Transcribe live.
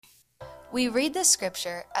We read the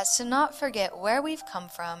scripture as to not forget where we've come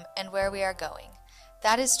from and where we are going.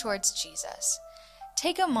 That is towards Jesus.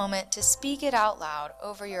 Take a moment to speak it out loud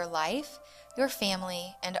over your life, your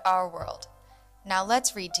family, and our world. Now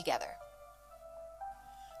let's read together.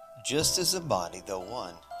 Just as a body, though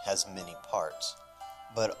one, has many parts,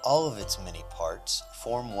 but all of its many parts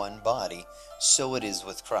form one body, so it is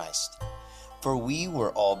with Christ. For we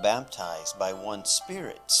were all baptized by one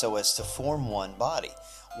Spirit, so as to form one body,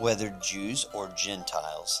 whether Jews or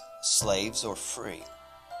Gentiles, slaves or free.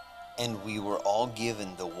 And we were all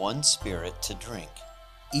given the one Spirit to drink.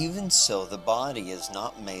 Even so, the body is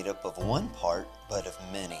not made up of one part, but of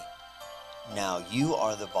many. Now you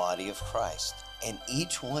are the body of Christ, and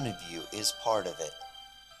each one of you is part of it.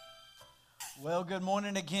 Well, good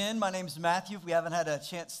morning again. My name's Matthew. If we haven't had a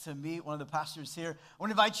chance to meet one of the pastors here, I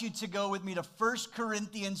want to invite you to go with me to 1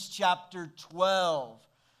 Corinthians chapter 12.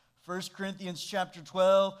 1 Corinthians chapter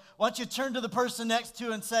 12. Why don't you turn to the person next to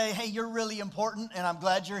you and say, hey, you're really important, and I'm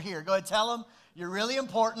glad you're here. Go ahead, tell them, you're really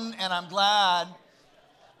important, and I'm glad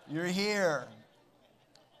you're here.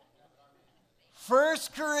 1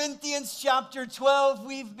 Corinthians chapter 12,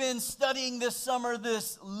 we've been studying this summer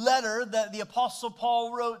this letter that the Apostle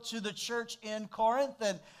Paul wrote to the church in Corinth,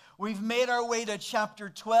 and we've made our way to chapter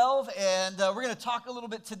 12, and we're going to talk a little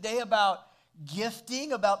bit today about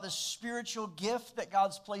gifting, about the spiritual gift that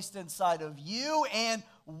God's placed inside of you, and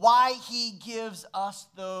why He gives us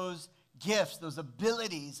those gifts, those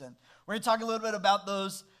abilities, and we're going to talk a little bit about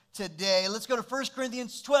those today. Let's go to 1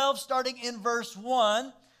 Corinthians 12, starting in verse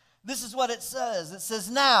 1. This is what it says. It says,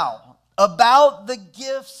 now, about the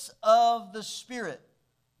gifts of the Spirit,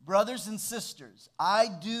 brothers and sisters, I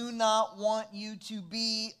do not want you to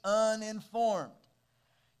be uninformed.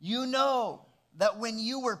 You know that when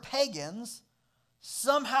you were pagans,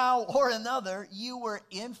 somehow or another, you were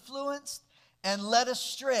influenced and led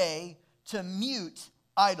astray to mute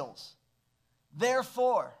idols.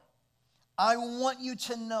 Therefore, I want you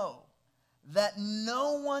to know that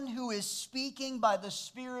no one who is speaking by the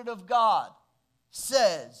Spirit of God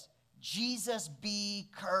says, Jesus be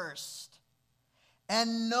cursed.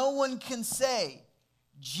 And no one can say,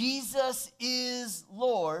 Jesus is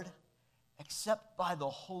Lord, except by the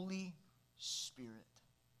Holy Spirit.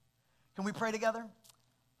 Can we pray together?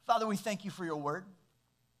 Father, we thank you for your word.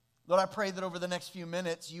 Lord, I pray that over the next few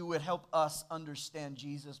minutes, you would help us understand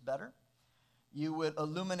Jesus better. You would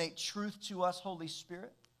illuminate truth to us, Holy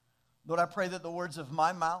Spirit. Lord, I pray that the words of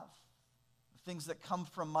my mouth, the things that come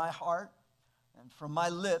from my heart and from my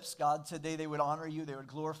lips, God, today they would honor you, they would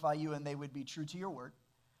glorify you, and they would be true to your word.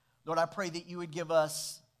 Lord, I pray that you would give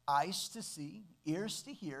us eyes to see, ears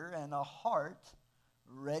to hear, and a heart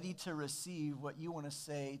ready to receive what you want to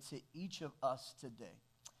say to each of us today.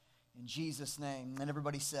 In Jesus' name. And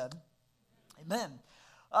everybody said, amen.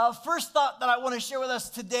 First thought that I want to share with us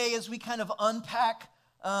today as we kind of unpack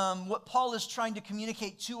what Paul is trying to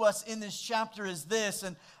communicate to us in this chapter is this,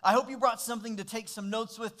 and I hope you brought something to take some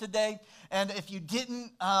notes with today, and if you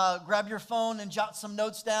didn't, grab your phone and jot some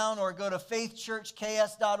notes down, or go to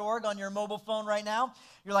faithchurchks.org on your mobile phone right now.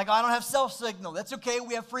 You're like, oh, I don't have cell signal. That's okay,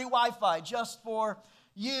 we have free Wi-Fi just for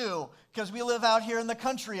you, because we live out here in the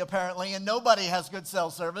country apparently, and nobody has good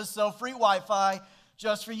cell service, so free Wi-Fi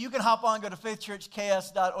just for you. You can hop on, go to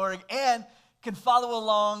faithchurchks.org, and can follow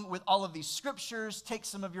along with all of these scriptures, take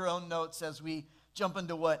some of your own notes as we jump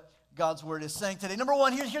into what God's word is saying today. Number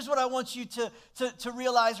one, here's what I want you to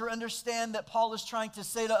realize or understand that Paul is trying to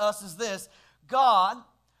say to us is this: God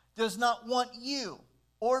does not want you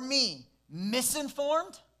or me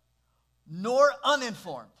misinformed nor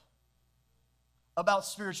uninformed about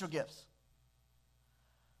spiritual gifts.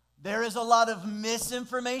 There is a lot of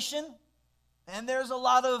misinformation, and there's a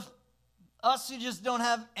lot of us who just don't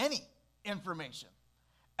have any information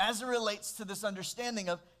as it relates to this understanding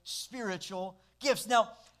of spiritual gifts. Now,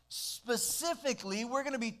 specifically, we're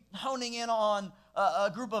going to be honing in on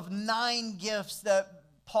a group of 9 gifts that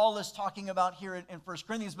Paul is talking about here in 1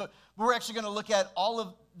 Corinthians, but we're actually going to look at all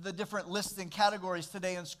of the different lists and categories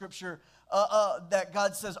today in Scripture that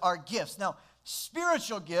God says are gifts. Now,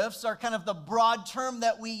 spiritual gifts are kind of the broad term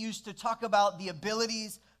that we use to talk about the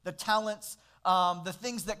abilities, the talents, the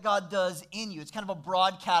things that God does in you. It's kind of a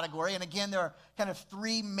broad category. And again, there are kind of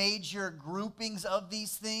 3 major groupings of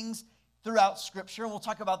these things throughout Scripture. And we'll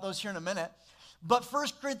talk about those here in a minute. But 1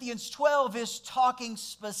 Corinthians 12 is talking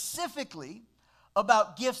specifically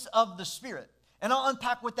about gifts of the Spirit. And I'll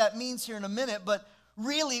unpack what that means here in a minute. But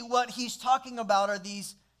really what he's talking about are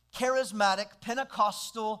these charismatic,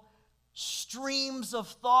 Pentecostal streams of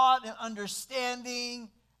thought and understanding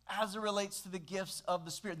as it relates to the gifts of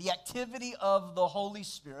the Spirit, the activity of the Holy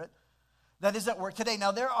Spirit that is at work today.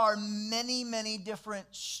 Now, there are many, many different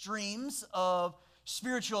streams of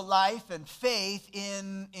spiritual life and faith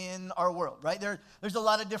in our world, right? There's a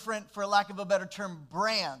lot of different, for lack of a better term,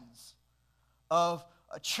 brands of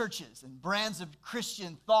churches and brands of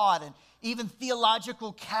Christian thought and even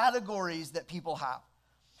theological categories that people have.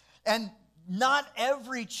 And not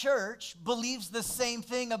every church believes the same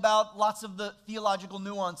thing about lots of the theological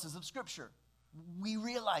nuances of Scripture. We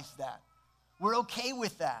realize that. We're okay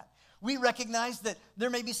with that. We recognize that there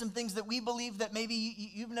may be some things that we believe that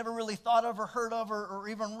maybe you've never really thought of or heard of or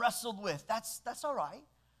even wrestled with. That's all right.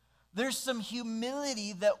 There's some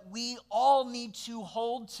humility that we all need to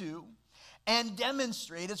hold to and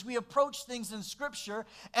demonstrate as we approach things in Scripture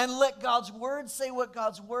and let God's Word say what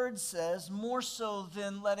God's Word says, more so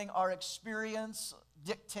than letting our experience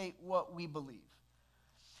dictate what we believe.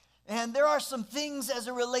 And there are some things as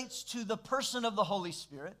it relates to the person of the Holy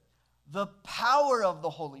Spirit, the power of the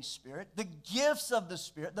Holy Spirit, the gifts of the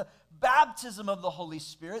Spirit, the baptism of the Holy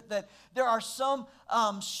Spirit, that there are some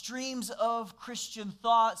streams of Christian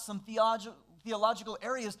thought, some theological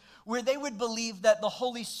areas where they would believe that the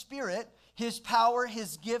Holy Spirit, His power,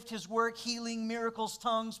 His gift, His work, healing, miracles,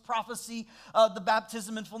 tongues, prophecy, the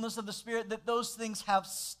baptism and fullness of the Spirit, that those things have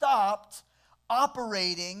stopped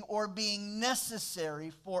operating or being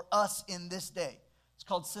necessary for us in this day. It's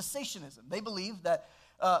called cessationism. They believe that,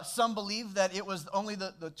 some believe that it was only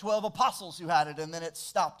the 12 apostles who had it and then it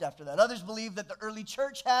stopped after that. Others believe that the early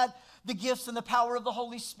church had the gifts and the power of the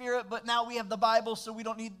Holy Spirit, but now we have the Bible, so we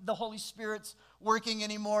don't need the Holy Spirit's working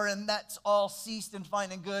anymore, and that's all ceased and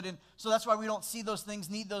fine and good, and so that's why we don't see those things,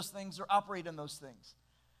 need those things, or operate in those things.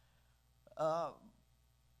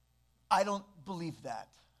 I don't believe that.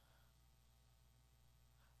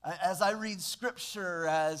 As I read Scripture,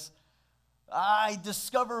 as I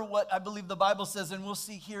discover what I believe the Bible says, and we'll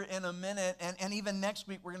see here in a minute, and even next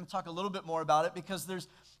week we're going to talk a little bit more about it, because there's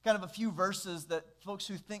kind of a few verses that folks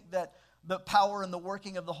who think that the power and the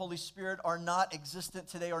working of the Holy Spirit are not existent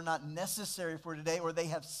today, or not necessary for today, or they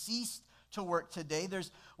have ceased to work today. There's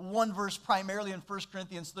one verse primarily in 1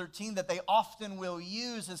 Corinthians 13 that they often will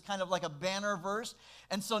use as kind of like a banner verse.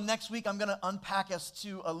 And so next week I'm going to unpack as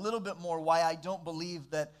to a little bit more why I don't believe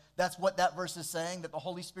that that's what that verse is saying, that the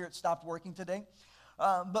Holy Spirit stopped working today.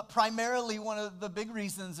 But primarily one of the big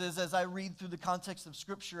reasons is, as I read through the context of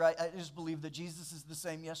Scripture, I just believe that Jesus is the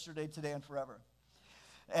same yesterday, today, and forever.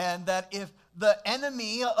 And that if the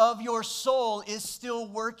enemy of your soul is still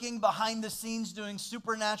working behind the scenes, doing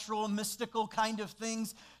supernatural, mystical kind of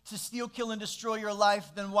things to steal, kill, and destroy your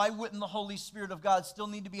life, then why wouldn't the Holy Spirit of God still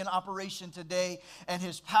need to be in operation today and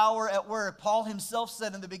His power at work? Paul himself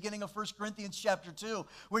said in the beginning of 1 Corinthians chapter 2,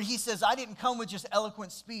 where he says, I didn't come with just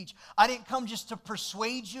eloquent speech. I didn't come just to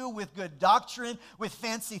persuade you with good doctrine, with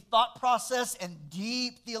fancy thought process and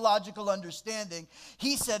deep theological understanding.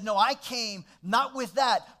 He said, no, I came not with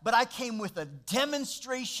that, but I came with a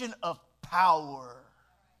demonstration of power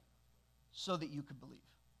so that you could believe.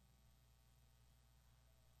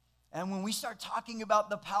 And when we start talking about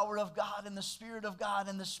the power of God and the Spirit of God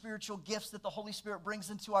and the spiritual gifts that the Holy Spirit brings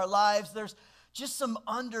into our lives, there's just some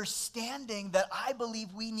understanding that I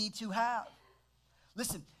believe we need to have.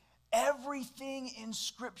 Listen, everything in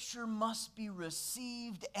Scripture must be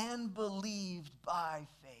received and believed by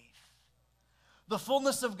faith. The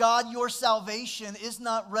fullness of God, your salvation, is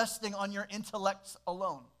not resting on your intellect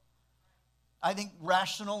alone. I think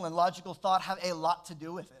rational and logical thought have a lot to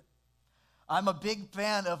do with it. I'm a big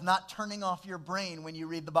fan of not turning off your brain when you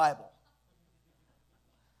read the Bible.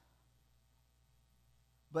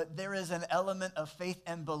 But there is an element of faith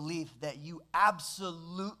and belief that you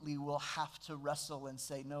absolutely will have to wrestle and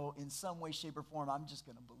say, no, in some way, shape, or form, I'm just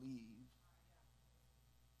going to believe.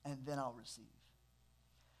 And then I'll receive.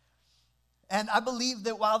 And I believe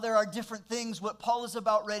that while there are different things, what Paul is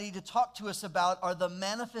about ready to talk to us about are the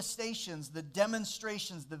manifestations, the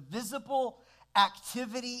demonstrations, the visible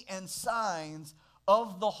activity and signs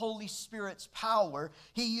of the Holy Spirit's power.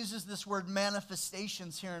 He uses this word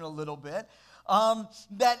manifestations here in a little bit.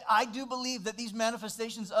 That I do believe that these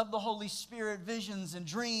manifestations of the Holy Spirit, visions and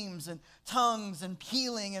dreams and tongues and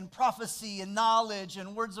healing and prophecy and knowledge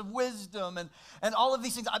and words of wisdom and all of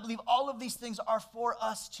these things, I believe all of these things are for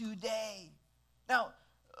us today. Now,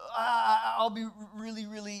 I'll be really,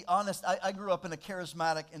 really honest. I grew up in a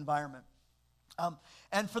charismatic environment.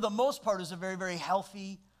 And for the most part, it's a very, very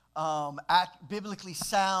healthy, biblically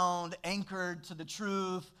sound, anchored to the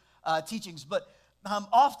truth teachings. But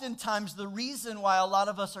oftentimes, the reason why a lot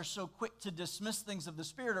of us are so quick to dismiss things of the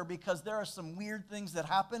Spirit are because there are some weird things that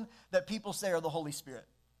happen that people say are the Holy Spirit.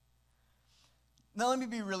 Now, let me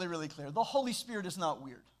be really, really clear. The Holy Spirit is not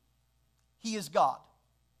weird. He is God.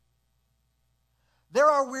 There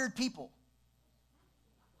are weird people.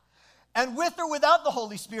 And with or without the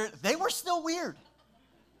Holy Spirit, they were still weird.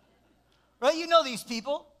 Right? You know these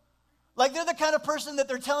people. Like they're the kind of person that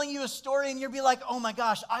they're telling you a story and you'll be like, oh my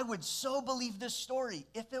gosh, I would so believe this story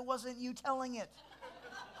if it wasn't you telling it.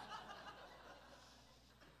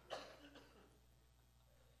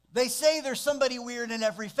 They say there's somebody weird in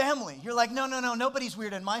every family. You're like, no, nobody's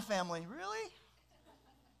weird in my family. Really?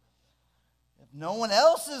 If no one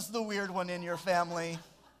else is the weird one in your family,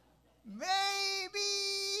 maybe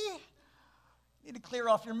you need to clear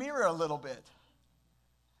off your mirror a little bit.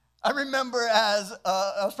 I remember as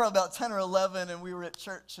I was probably about 10 or 11 and we were at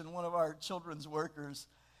church and one of our children's workers,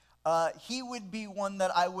 he would be one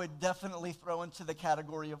that I would definitely throw into the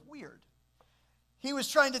category of weird. He was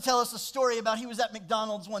trying to tell us a story about he was at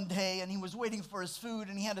McDonald's one day and he was waiting for his food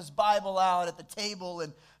and he had his Bible out at the table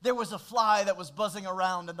and there was a fly that was buzzing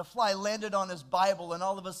around and the fly landed on his Bible and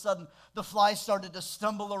all of a sudden the fly started to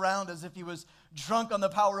stumble around as if he was drunk on the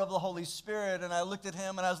power of the Holy Spirit. And I looked at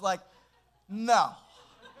him and I was like, no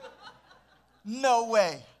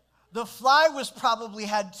way. The fly was probably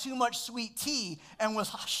had too much sweet tea and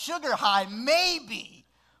was sugar high, maybe.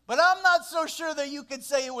 But I'm not so sure that you could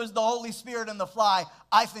say it was the Holy Spirit and the fly.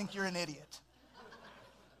 I think you're an idiot.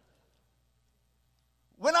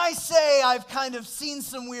 When I say I've kind of seen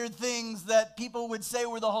some weird things that people would say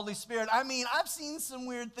were the Holy Spirit, I mean, I've seen some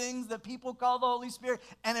weird things that people call the Holy Spirit,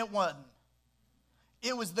 and it wasn't.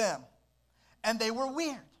 It was them. And they were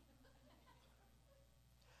weird.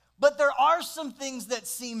 But there are some things that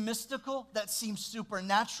seem mystical, that seem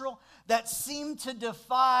supernatural, that seem to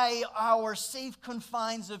defy our safe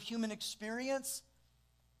confines of human experience.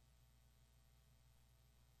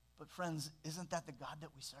 But friends, isn't that the God that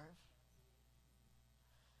we serve?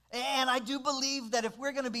 And I do believe that if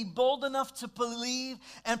we're going to be bold enough to believe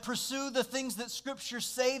and pursue the things that Scripture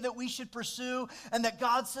say that we should pursue and that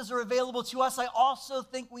God says are available to us, I also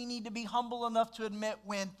think we need to be humble enough to admit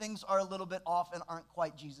when things are a little bit off and aren't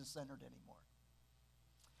quite Jesus-centered anymore.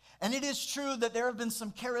 And it is true that there have been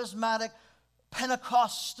some charismatic,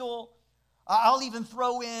 Pentecostal, I'll even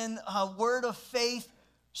throw in word of faith,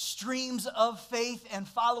 streams of faith and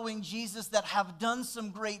following Jesus that have done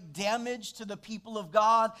some great damage to the people of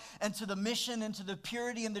God and to the mission and to the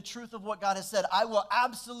purity and the truth of what God has said. I will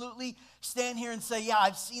absolutely stand here and say, yeah,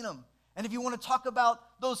 I've seen them. And if you want to talk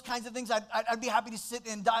about those kinds of things, I'd be happy to sit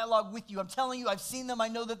in dialogue with you. I'm telling you, I've seen them. I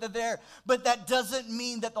know that they're there. But that doesn't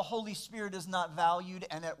mean that the Holy Spirit is not valued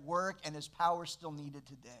and at work and His power still needed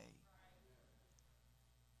today.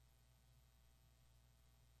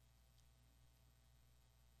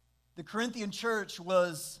 The Corinthian church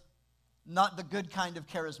was not the good kind of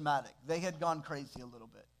charismatic. They had gone crazy a little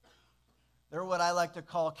bit. They're what I like to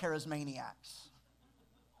call charismaniacs.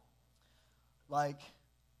 Like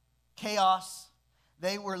chaos.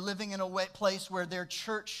 They were living in a place where their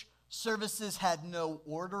church services had no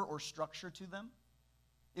order or structure to them.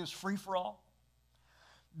 It was free for all.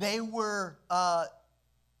 They were,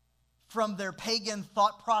 from their pagan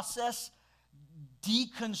thought process,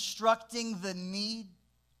 deconstructing the need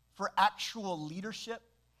for actual leadership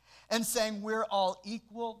and saying we're all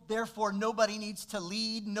equal, therefore nobody needs to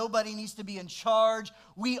lead, nobody needs to be in charge.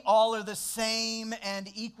 We all are the same and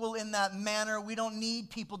equal in that manner. We don't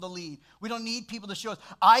need people to lead. We don't need people to show us,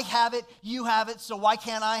 I have it, you have it, so why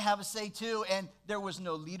can't I have a say too? And there was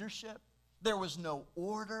no leadership. There was no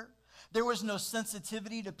order. There was no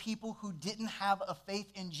sensitivity to people who didn't have a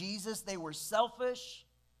faith in Jesus. They were selfish.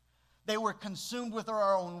 They were consumed with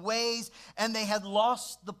our own ways, and they had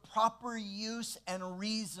lost the proper use and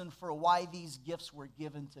reason for why these gifts were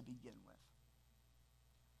given to begin with.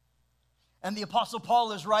 And the Apostle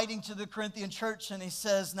Paul is writing to the Corinthian church, and he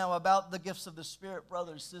says, now about the gifts of the Spirit,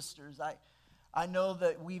 brothers, sisters, I know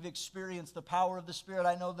that we've experienced the power of the Spirit.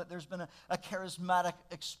 I know that there's been a charismatic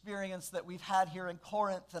experience that we've had here in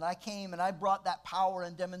Corinth, and I came and I brought that power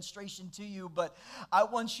and demonstration to you, but I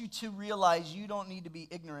want you to realize you don't need to be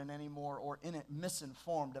ignorant anymore or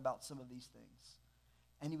misinformed about some of these things.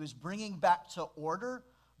 And he was bringing back to order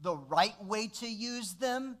the right way to use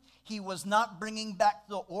them. He was not bringing back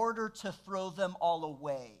the order to throw them all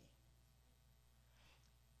away.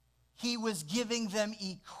 He was giving them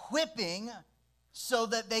equipping so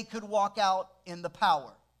that they could walk out in the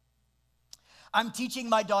power. I'm teaching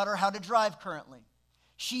my daughter how to drive currently.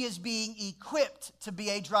 She is being equipped to be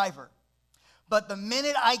a driver. But the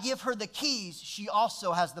minute I give her the keys, she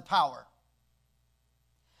also has the power.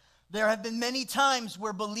 There have been many times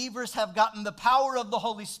where believers have gotten the power of the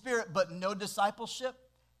Holy Spirit, but no discipleship.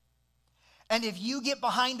 And if you get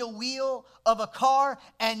behind a wheel of a car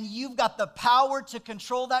and you've got the power to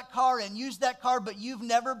control that car and use that car, but you've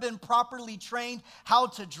never been properly trained how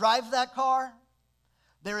to drive that car,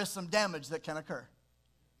 there is some damage that can occur.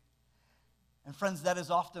 And friends, that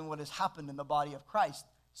is often what has happened in the body of Christ.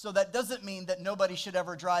 So that doesn't mean that nobody should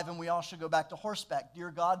ever drive and we all should go back to horseback.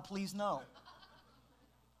 Dear God, please no.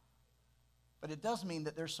 But it does mean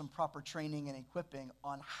that there's some proper training and equipping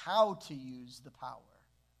on how to use the power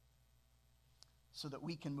so that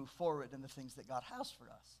we can move forward in the things that God has for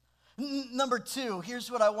us. Number 2,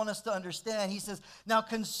 here's what I want us to understand. He says, now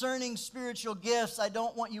concerning spiritual gifts, I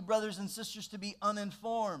don't want you brothers and sisters to be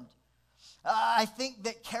uninformed. I think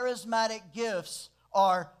that charismatic gifts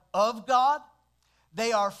are of God,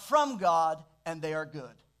 they are from God, and they are good.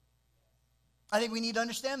 I think we need to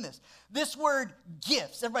understand this. This word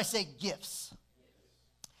gifts, everybody say gifts.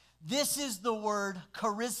 This is the word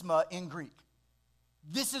charisma in Greek.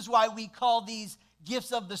 This is why we call these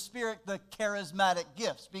gifts of the Spirit the charismatic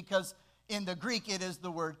gifts, because in the Greek it is the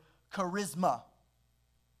word charisma.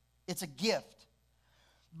 It's a gift.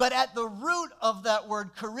 But at the root of that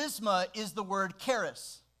word charisma is the word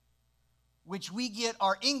charis, which we get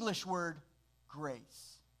our English word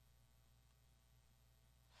grace.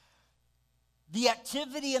 The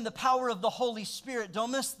activity and the power of the Holy Spirit,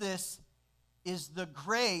 don't miss this, is the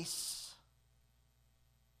grace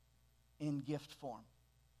in gift form.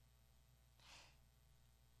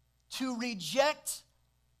 To reject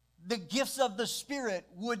the gifts of the Spirit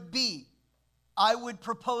would be, I would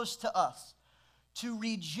propose to us, to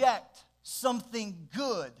reject something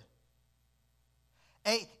good.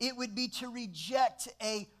 It would be to reject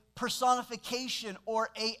a personification or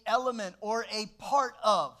a element or a part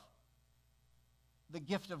of the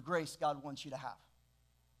gift of grace God wants you to have.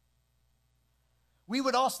 We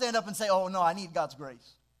would all stand up and say, oh no, I need God's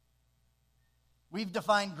grace. We've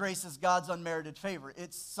defined grace as God's unmerited favor.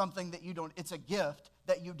 It's something that you don't, it's a gift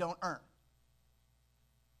that you don't earn.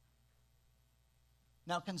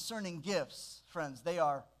 Now concerning gifts, friends, they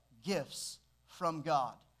are gifts from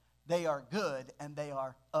God. They are good and they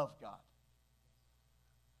are of God.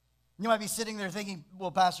 You might be sitting there thinking, well,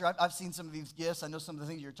 Pastor, I've seen some of these gifts. I know some of the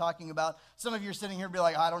things you're talking about. Some of you are sitting here and be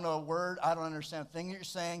like, I don't know a word. I don't understand a thing that you're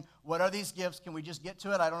saying. What are these gifts? Can we just get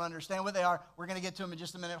to it? I don't understand what they are. We're going to get to them in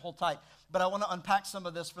just a minute. Hold tight. But I want to unpack some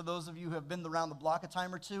of this for those of you who have been around the block a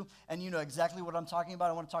time or two, and you know exactly what I'm talking about.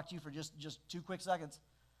 I want to talk to you for just 2 quick seconds.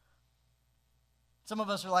 Some of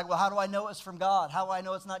us are like, well, how do I know it's from God? How do I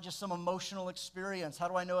know it's not just some emotional experience? How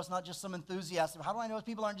do I know it's not just some enthusiasm? How do I know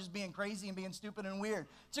people aren't just being crazy and being stupid and weird?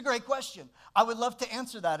 It's a great question. I would love to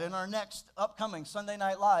answer that in our next upcoming Sunday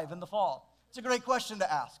Night Live in the fall. It's a great question to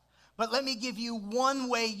ask. But let me give you one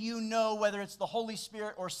way you know whether it's the Holy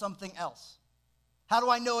Spirit or something else. How do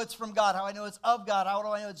I know it's from God? How do I know it's of God? How do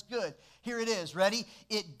I know it's good? Here it is. Ready?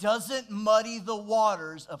 It doesn't muddy the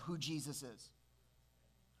waters of who Jesus is.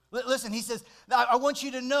 Listen, he says, I want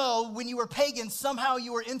you to know when you were pagans, somehow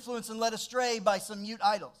you were influenced and led astray by some mute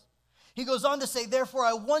idols. He goes on to say, therefore,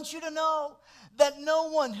 I want you to know that no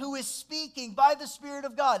one who is speaking by the Spirit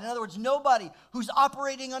of God, in other words, nobody who's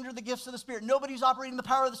operating under the gifts of the Spirit, nobody who's operating the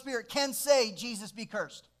power of the Spirit can say, Jesus be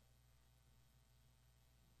cursed.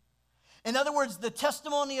 In other words, the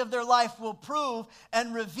testimony of their life will prove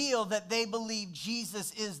and reveal that they believe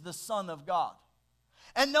Jesus is the Son of God.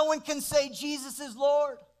 And no one can say Jesus is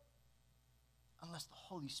Lord unless the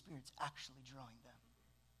Holy Spirit's actually drawing them.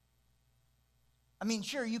 I mean,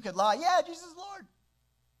 sure, you could lie. Yeah, Jesus is Lord.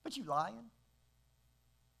 But you lying.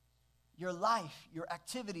 Your life, your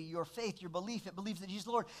activity, your faith, your belief, it believes that Jesus is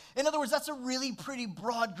Lord. In other words, that's a really pretty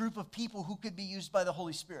broad group of people who could be used by the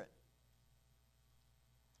Holy Spirit.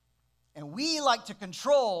 And we like to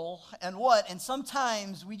control and what? And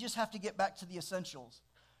sometimes we just have to get back to the essentials.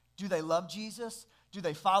 Do they love Jesus? Do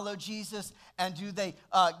they follow Jesus? And do they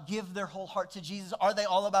give their whole heart to Jesus? Are they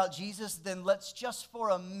all about Jesus? Then let's just for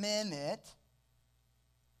a minute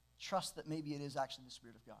trust that maybe it is actually the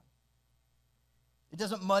Spirit of God. It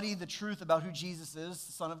doesn't muddy the truth about who Jesus is,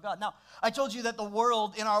 the Son of God. Now, I told you that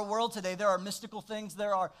in our world today, there are mystical things,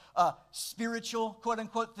 there are spiritual,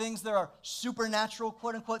 quote-unquote, things, there are supernatural,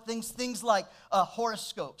 quote-unquote, things like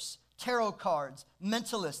horoscopes, tarot cards,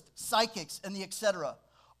 mentalists, psychics, and the etc.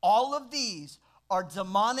 All of these are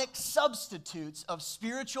demonic substitutes of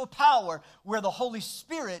spiritual power where the Holy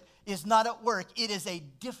Spirit is not at work. It is a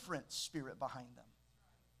different spirit behind them.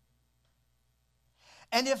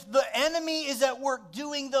 And if the enemy is at work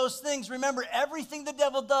doing those things, remember, everything the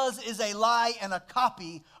devil does is a lie and a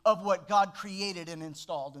copy of what God created and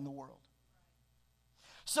installed in the world.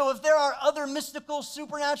 So if there are other mystical,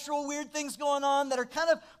 supernatural, weird things going on that are kind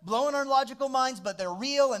of blowing our logical minds, but they're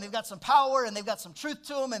real and they've got some power and they've got some truth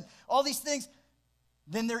to them and all these things,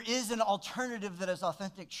 then there is an alternative that is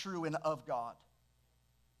authentic, true, and of God.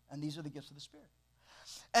 And these are the gifts of the Spirit.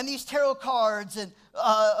 And these tarot cards and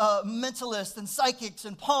mentalists and psychics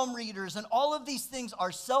and palm readers and all of these things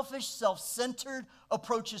are selfish, self-centered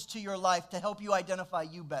approaches to your life to help you identify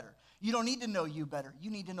you better. You don't need to know you better.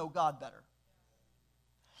 You need to know God better.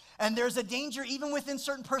 And there's a danger even within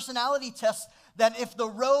certain personality tests that if the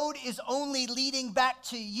road is only leading back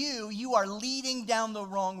to you, you are leading down the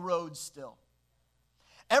wrong road still.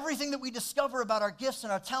 Everything that we discover about our gifts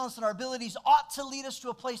and our talents and our abilities ought to lead us to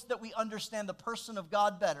a place that we understand the person of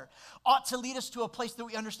God better. Ought to lead us to a place that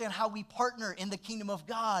we understand how we partner in the kingdom of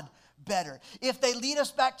God better. If they lead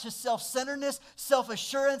us back to self-centeredness,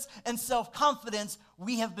 self-assurance, and self-confidence,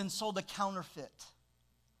 we have been sold a counterfeit.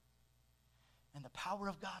 And the power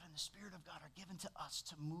of God and the Spirit of God are given to us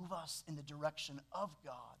to move us in the direction of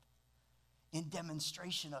God in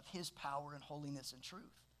demonstration of His power and holiness and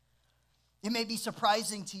truth. It may be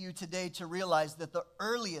surprising to you today to realize that the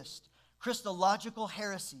earliest Christological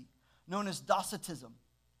heresy, known as Docetism,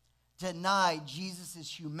 denied Jesus'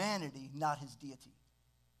 humanity, not His deity.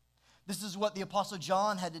 This is what the Apostle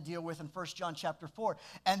John had to deal with in 1 John chapter 4.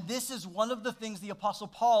 And this is one of the things the Apostle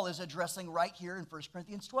Paul is addressing right here in 1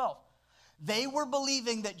 Corinthians 12. They were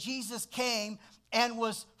believing that Jesus came and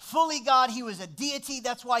was fully God. He was a deity.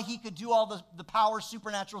 That's why He could do all the power,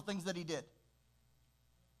 supernatural things that He did.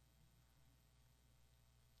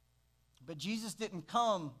 But Jesus didn't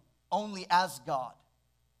come only as God.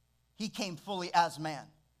 He came fully as man.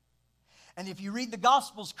 And if you read the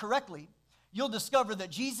Gospels correctly, you'll discover that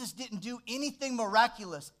Jesus didn't do anything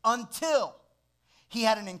miraculous until He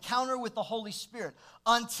had an encounter with the Holy Spirit,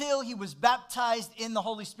 until He was baptized in the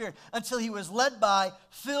Holy Spirit, until He was led by,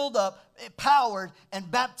 filled up, empowered, and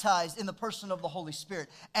baptized in the person of the Holy Spirit.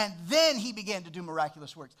 And then He began to do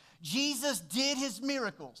miraculous works. Jesus did His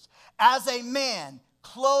miracles as a man,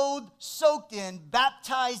 clothed, soaked in,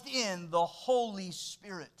 baptized in the Holy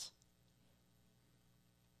Spirit.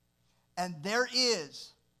 And there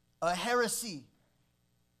is a heresy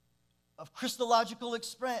of Christological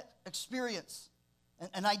experience,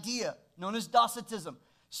 an idea known as Docetism,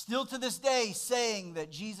 still to this day saying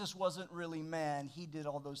that Jesus wasn't really man. He did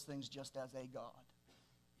all those things just as a God.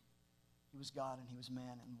 He was God and He was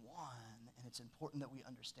man in one, and it's important that we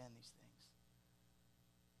understand these things.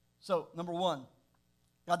 So, number one,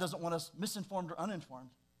 God doesn't want us misinformed or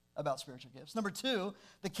uninformed about spiritual gifts. Number two,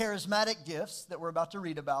 the charismatic gifts that we're about to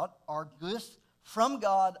read about are gifts from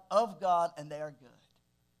God, of God, and they are good.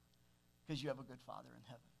 Because you have a good Father in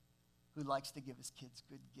heaven who likes to give His kids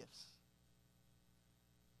good gifts.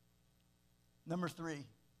 Number three,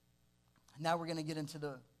 now we're going to get into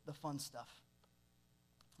the fun stuff.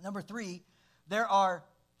 Number three, there are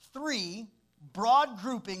three broad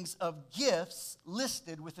groupings of gifts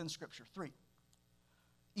listed within Scripture. Three.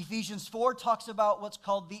 Ephesians 4 talks about what's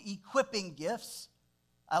called the equipping gifts.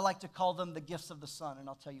 I like to call them the gifts of the Son, and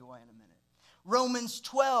I'll tell you why in a minute. Romans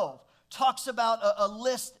 12 talks about a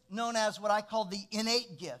list known as what I call the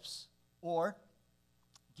innate gifts, or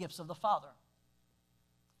gifts of the Father.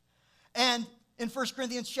 And in 1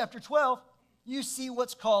 Corinthians chapter 12, you see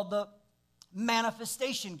what's called the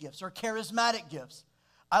manifestation gifts, or charismatic gifts.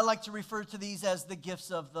 I like to refer to these as the gifts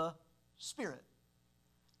of the Spirit,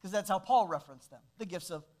 because that's how Paul referenced them, the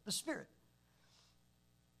gifts of the Spirit.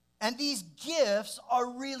 And these gifts are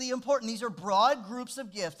really important. These are broad groups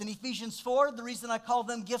of gifts. In Ephesians 4, the reason I call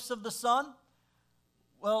them gifts of the Son,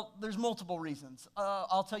 well, there's multiple reasons.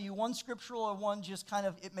 I'll tell you one scriptural or one just kind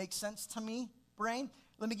of, it makes sense to me, brain.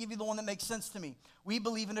 Let me give you the one that makes sense to me. We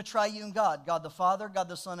believe in a triune God, God the Father, God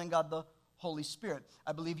the Son, and God the Holy Spirit.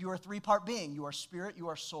 I believe you are a three-part being. You are spirit, you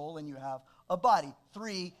are soul, and you have a body.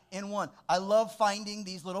 3 in 1. I love finding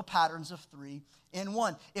these little patterns of 3 in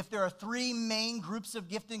 1. If there are 3 main groups of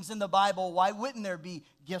giftings in the Bible, why wouldn't there be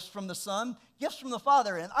gifts from the Son, gifts from the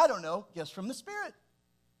Father, and I don't know, gifts from the Spirit?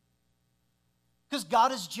 Because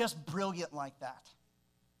God is just brilliant like that.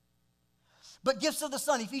 But gifts of the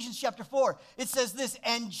Son, Ephesians chapter 4, it says this,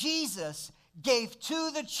 and Jesus gave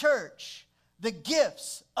to the church the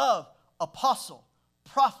gifts of apostle,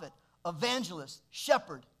 prophet, evangelist,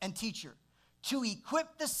 shepherd, and teacher, to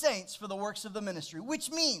equip the saints for the works of the ministry,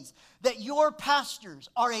 which means that your pastors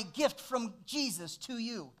are a gift from Jesus to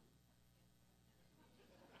you.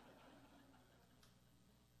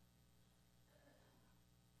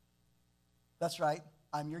 That's right,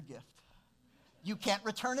 I'm your gift. You can't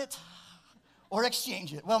return it or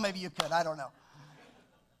exchange it. Well, maybe you could, I don't know.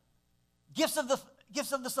 Gifts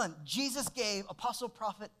gifts of the Son. Jesus gave apostle,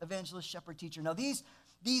 prophet, evangelist, shepherd, teacher. Now, these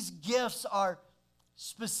gifts are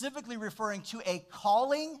specifically referring to a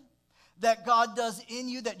calling that God does in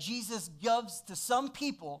you, that Jesus gives to some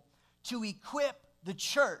people to equip the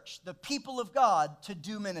church, the people of God, to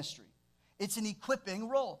do ministry. It's an equipping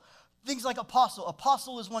role. Things like apostle.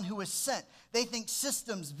 Apostle is one who is sent. They think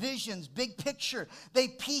systems, visions, big picture. They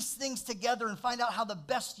piece things together and find out how the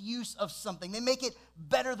best use of something. They make it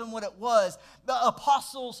better than what it was. The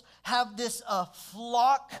apostles have this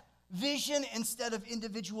flock vision instead of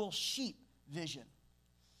individual sheep vision.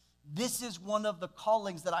 This is one of the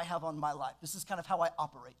callings that I have on my life. This is kind of how I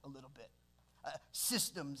operate a little bit.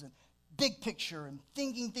 Systems and big picture and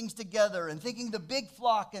thinking things together and thinking the big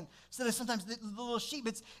flock and instead of sometimes the little sheep.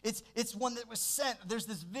 It's one that was sent. There's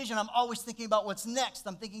this vision. I'm always thinking about what's next.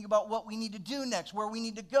 I'm thinking about what we need to do next, where we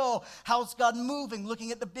need to go, how's God moving,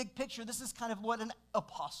 looking at the big picture. This is kind of what an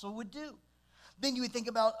apostle would do. Then you would think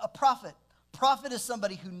about a prophet. Prophet is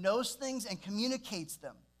somebody who knows things and communicates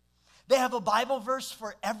them. They have a Bible verse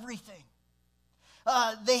for everything.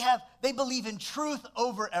 They believe in truth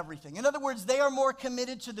over everything. In other words, they are more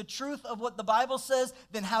committed to the truth of what the Bible says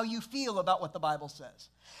than how you feel about what the Bible says.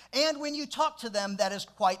 And when you talk to them, that is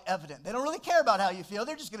quite evident. They don't really care about how you feel.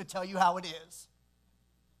 They're just going to tell you how it is.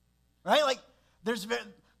 Right? Like,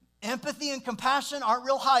 empathy and compassion aren't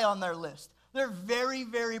real high on their list. They're very,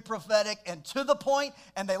 very prophetic and to the point,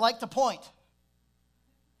 and they like to point.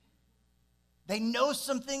 They know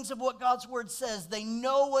some things of what God's word says. They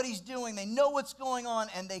know what he's doing. They know what's going on,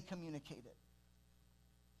 and they communicate it.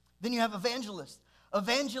 Then you have evangelists.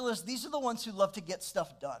 Evangelists, these are the ones who love to get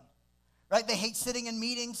stuff done, right? They hate sitting in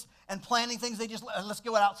meetings and planning things. They just, let's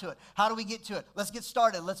go out to it. How do we get to it? Let's get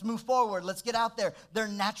started. Let's move forward. Let's get out there. They're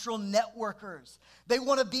natural networkers. They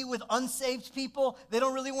want to be with unsaved people. They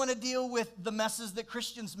don't really want to deal with the messes that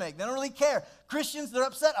Christians make. They don't really care. Christians, they're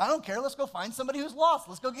upset. I don't care. Let's go find somebody who's lost.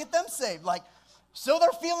 Let's go get them saved. So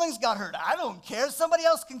their feelings got hurt. I don't care. Somebody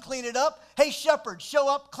else can clean it up. Hey, shepherd,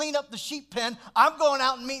 show up, clean up the sheep pen. I'm going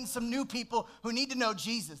out and meeting some new people who need to know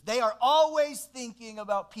Jesus. They are always thinking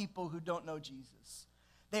about people who don't know Jesus.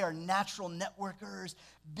 They are natural networkers,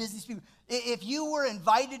 business people. If you were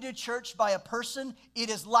invited to church by a person, it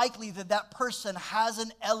is likely that that person has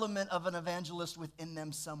an element of an evangelist within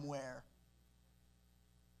them somewhere.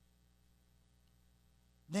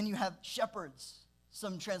 Then you have shepherds.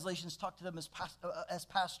 Some translations talk to them as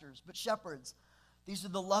pastors, but shepherds, these are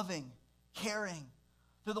the loving, caring.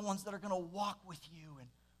 They're the ones that are going to walk with you and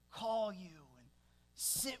call you and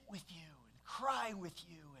sit with you and cry with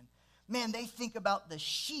you. And man, they think about the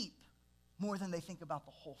sheep more than they think about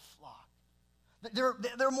the whole flock.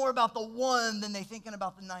 They're more about the one than they're thinking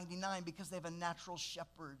about the 99 because they have a natural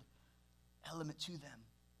shepherd element to them.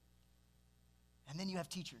 And then you have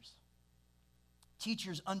teachers.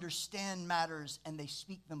 Teachers understand matters and they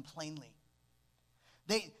speak them plainly.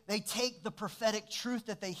 They take the prophetic truth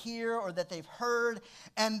that they hear or that they've heard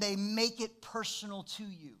and they make it personal to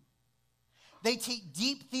you. They take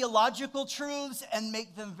deep theological truths and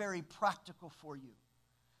make them very practical for you.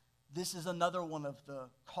 This is another one of the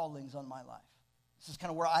callings on my life. This is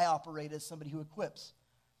kind of where I operate as somebody who equips.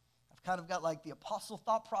 I've kind of got like the apostle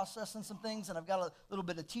thought process and some things, and I've got a little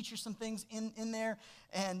bit of teacher some things in there,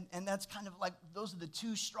 and that's kind of like, those are the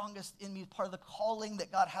two strongest in me, part of the calling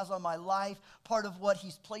that God has on my life, part of what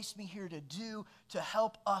he's placed me here to do, to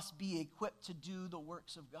help us be equipped to do the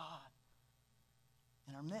works of God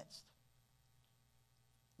in our midst.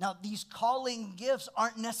 Now, these calling gifts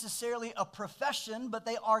aren't necessarily a profession, but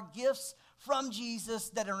they are gifts from Jesus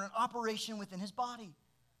that are in operation within his body.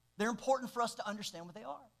 They're important for us to understand what they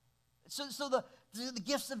are. So the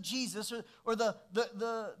gifts of Jesus or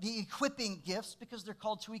the equipping gifts, because they're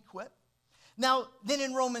called to equip. Now, then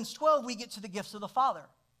in Romans 12, we get to the gifts of the Father.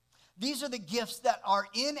 These are the gifts that are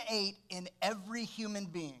innate in every human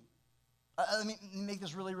being. Let me make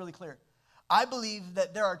this really, really clear. I believe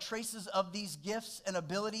that there are traces of these gifts and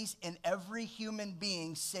abilities in every human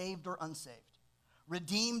being, saved or unsaved,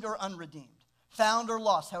 redeemed or unredeemed, found or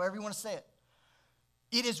lost, however you want to say it.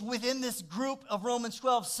 It is within this group of Romans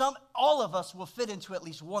 12, all of us will fit into at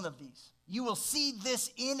least one of these. You will see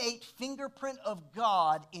this innate fingerprint of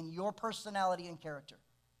God in your personality and character.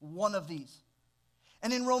 One of these.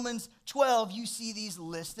 And in Romans 12, you see these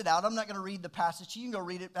listed out. I'm not going to read the passage. You can go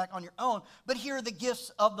read it back on your own. But here are the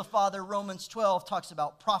gifts of the Father. Romans 12 talks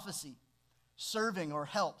about prophecy, serving or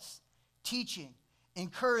helps, teaching,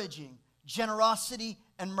 encouraging, generosity,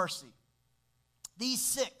 and mercy. These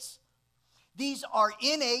 6. These are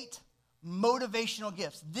innate motivational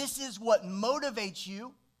gifts. This is what motivates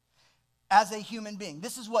you as a human being.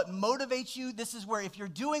 This is what motivates you. This is where if you're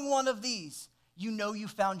doing one of these, you know you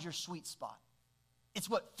found your sweet spot. It's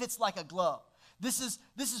what fits like a glove. This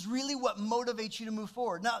is really what motivates you to move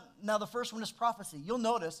forward. Now the first one is prophecy. You'll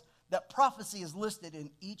notice that prophecy is listed in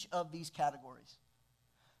each of these categories.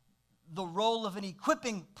 The role of an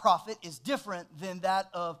equipping prophet is different than that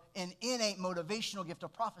of an innate motivational gift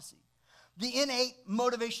of prophecy. The innate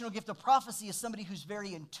motivational gift of prophecy is somebody who's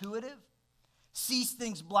very intuitive, sees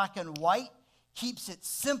things black and white, keeps it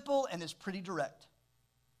simple, and is pretty direct.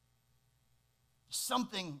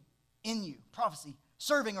 Something in you, prophecy,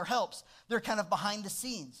 serving or helps. They're kind of behind the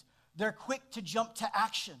scenes. They're quick to jump to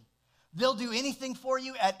action. They'll do anything for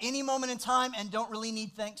you at any moment in time and don't really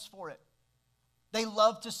need thanks for it. They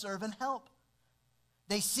love to serve and help.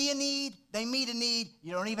 They see a need, they meet a need,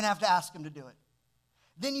 you don't even have to ask them to do it.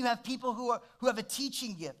 Then you have people who have a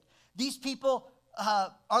teaching gift. These people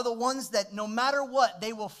are the ones that no matter what,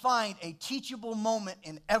 they will find a teachable moment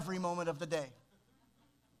in every moment of the day.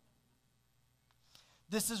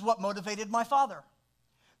 This is what motivated my father.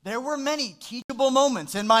 There were many teachable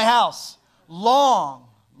moments in my house. Long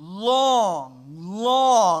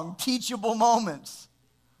teachable moments.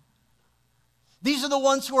 These are the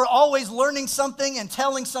ones who are always learning something and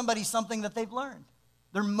telling somebody something that they've learned.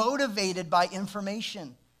 They're motivated by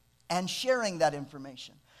information and sharing that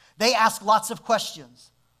information. They ask lots of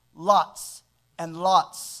questions. Lots and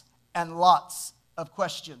lots and lots of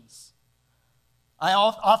questions. I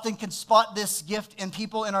often can spot this gift in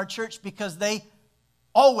people in our church because they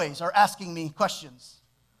always are asking me questions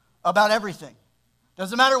about everything.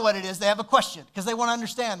 Doesn't matter what it is, they have a question because they want to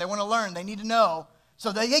understand, they want to learn, they need to know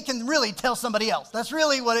so that they can really tell somebody else. That's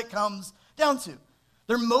really what it comes down to.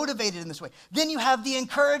 They're motivated in this way. Then you have the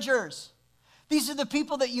encouragers. These are the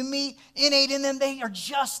people that you meet innate in them. They are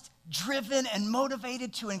just driven and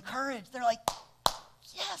motivated to encourage. They're like,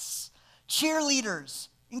 yes, cheerleaders.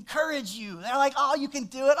 Encourage you. They're like, oh, you can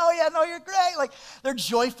do it. Oh, yeah, no, you're great. Like, they're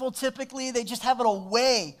joyful typically. They just have a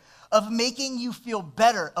way of making you feel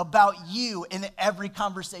better about you in every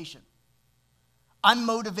conversation. I'm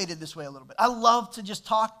motivated this way a little bit. I love to just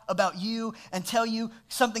talk about you and tell you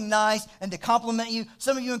something nice and to compliment you.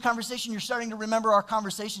 Some of you in conversation, you're starting to remember our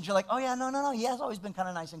conversations. You're like, oh, yeah, no. He has always been kind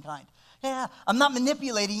of nice and kind. Yeah, I'm not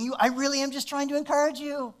manipulating you. I really am just trying to encourage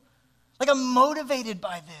you. Like, I'm motivated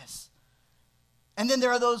by this. And then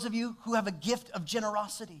there are those of you who have a gift of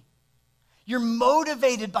generosity. You're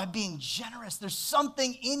motivated by being generous. There's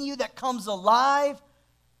something in you that comes alive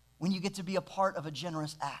when you get to be a part of a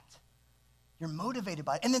generous act. You're motivated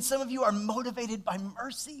by it. And then some of you are motivated by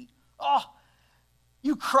mercy. Oh,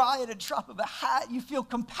 you cry at a drop of a hat. You feel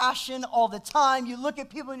compassion all the time. You look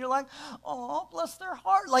at people and you're like, oh, bless their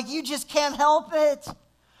heart. Like, you just can't help it.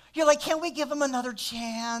 You're like, can we give them another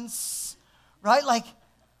chance? Right? Like,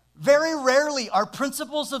 very rarely are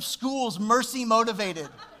principals of schools mercy motivated.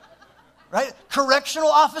 Right? Correctional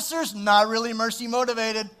officers, not really mercy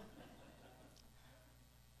motivated.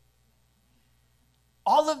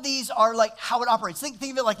 All of these are like how it operates. Think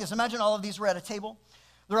of it like this. Imagine all of these were at a table.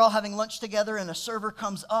 They're all having lunch together and a server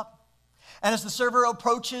comes up. And as the server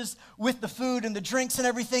approaches with the food and the drinks and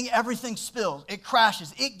everything spills. It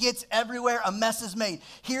crashes. It gets everywhere. A mess is made.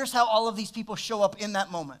 Here's how all of these people show up in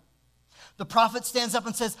that moment. The prophet stands up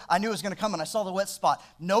and says, I knew it was going to come and I saw the wet spot.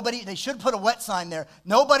 They should put a wet sign there.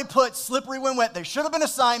 Nobody put slippery when wet. There should have been a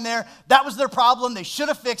sign there. That was their problem. They should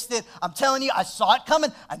have fixed it. I'm telling you, I saw it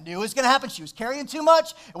coming. I knew it was going to happen. She was carrying too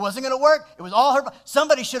much. It wasn't going to work. It was all her.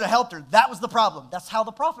 Somebody should have helped her. That was the problem. That's how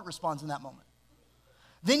the prophet responds in that moment.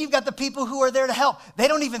 Then you've got the people who are there to help. They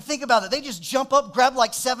don't even think about it. They just jump up, grab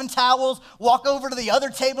like 7 towels, walk over to the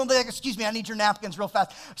other table and be like, excuse me, I need your napkins real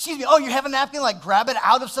fast. Excuse me, oh, you have a napkin? Like, grab it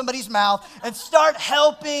out of somebody's mouth and start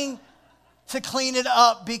helping to clean it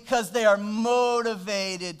up because they are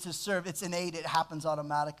motivated to serve. It's innate. It happens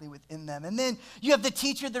automatically within them. And then you have the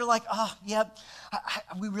teacher. They're like, oh, yeah,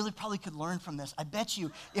 we really probably could learn from this. I bet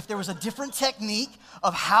you if there was a different technique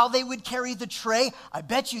of how they would carry the tray, I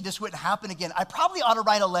bet you this wouldn't happen again. I probably ought to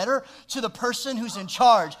write a letter to the person who's in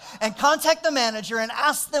charge and contact the manager and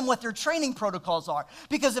ask them what their training protocols are.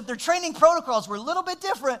 Because if their training protocols were a little bit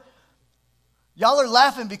different, y'all are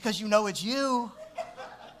laughing because you know it's you.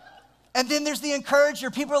 And then there's the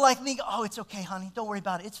encourager. People are like me, oh, it's okay, honey. Don't worry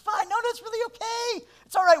about it. It's fine. No, it's really okay.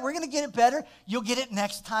 It's all right. We're going to get it better. You'll get it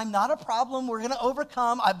next time. Not a problem. We're going to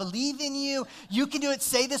overcome. I believe in you. You can do it.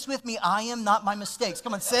 Say this with me. I am not my mistakes.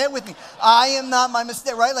 Come on, say it with me. I am not my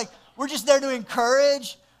mistake, right? Like, we're just there to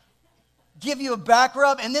encourage, give you a back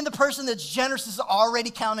rub. And then the person that's generous is already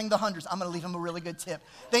counting the hundreds. I'm going to leave them a really good tip.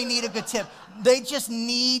 They need a good tip. They just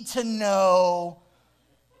need to know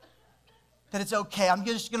that it's okay. I'm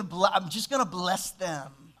just going to bless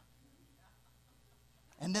them.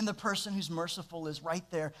 And then the person who's merciful is right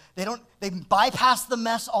there. They bypass the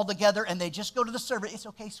mess altogether and they just go to the servant. It's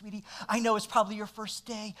okay, sweetie. I know it's probably your first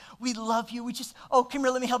day. We love you. Come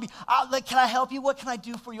here, let me help you. Can I help you? What can I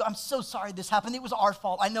do for you? I'm so sorry this happened. It was our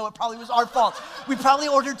fault. I know it probably was our fault. We probably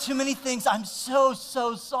ordered too many things. I'm so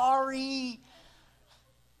sorry.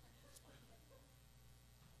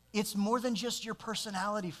 It's more than just your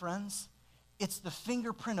personality, friends. It's the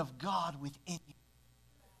fingerprint of God within you.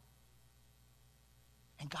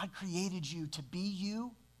 And God created you to be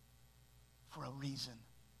you for a reason.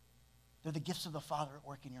 They're the gifts of the Father at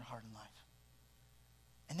work in your heart and life.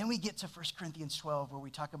 And then we get to 1 Corinthians 12 where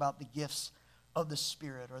we talk about the gifts of the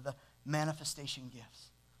Spirit or the manifestation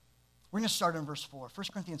gifts. We're going to start in verse 4. 1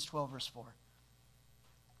 Corinthians 12, verse 4.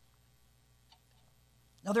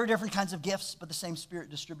 Now there are different kinds of gifts, but the same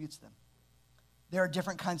Spirit distributes them. There are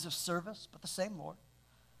different kinds of service, but the same Lord.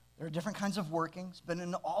 There are different kinds of workings, but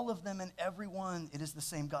in all of them and every one, it is the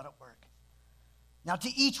same God at work. Now to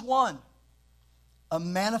each one, a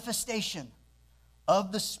manifestation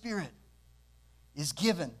of the Spirit is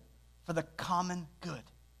given for the common good.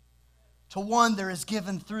 To one, there is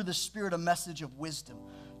given through the Spirit a message of wisdom.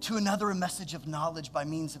 To another, a message of knowledge by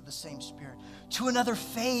means of the same Spirit. To another,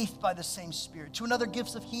 faith by the same Spirit. To another,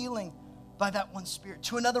 gifts of healing by that one Spirit.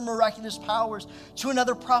 To another, miraculous powers. To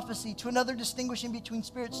another, prophecy. To another, distinguishing between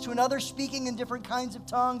spirits. To another, speaking in different kinds of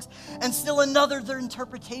tongues. And still another, their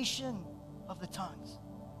interpretation of the tongues.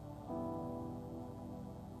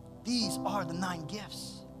 These are the 9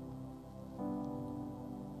 gifts.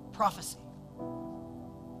 Prophecy.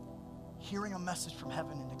 Hearing a message from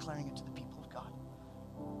heaven and declaring it to the people of God.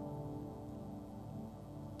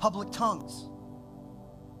 Public tongues.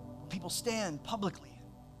 People stand publicly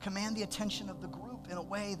and command the attention of the group in a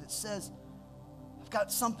way that says, I've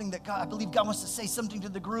got something that I believe God wants to say something to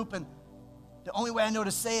the group, and the only way I know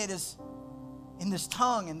to say it is in this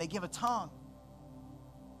tongue, and they give a tongue.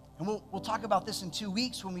 And we'll talk about this in 2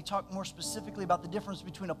 weeks when we talk more specifically about the difference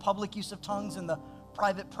between a public use of tongues and the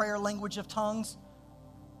private prayer language of tongues.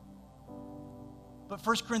 But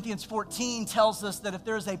 1 Corinthians 14 tells us that if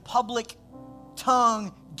there is a public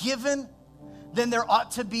tongue given, then there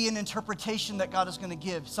ought to be an interpretation that God is going to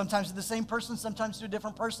give. Sometimes to the same person, sometimes to a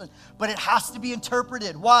different person. But it has to be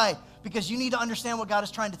interpreted. Why? Because you need to understand what God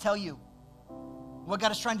is trying to tell you. What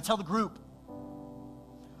God is trying to tell the group.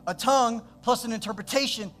 A tongue plus an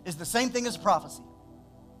interpretation is the same thing as prophecy.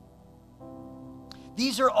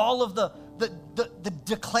 These are all of the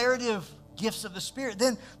declarative gifts of the Spirit.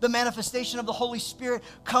 Then the manifestation of the Holy Spirit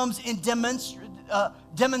comes in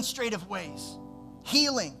demonstrative ways.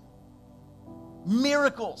 Healing,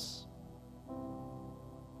 miracles,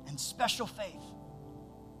 and special faith.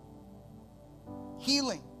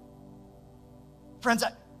 Healing. Friends,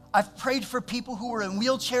 I've prayed for people who were in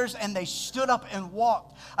wheelchairs and they stood up and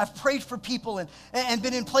walked. I've prayed for people and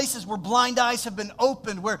been in places where blind eyes have been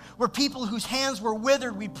opened, where people whose hands were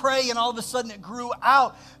withered, we pray and all of a sudden it grew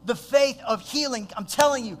out. The faith of healing, I'm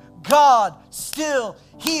telling you, God still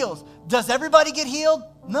heals. Does everybody get healed?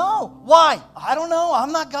 No. Why? I don't know.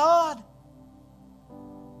 I'm not God.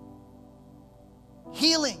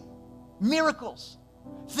 Healing, miracles.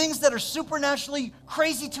 Things that are supernaturally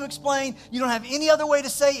crazy to explain. You don't have any other way to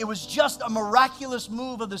say it was just a miraculous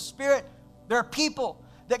move of the Spirit. There are people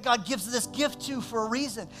that God gives this gift to for a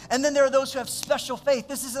reason. And then there are those who have special faith.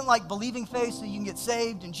 This isn't like believing faith so you can get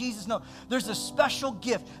saved in Jesus. No, there's a special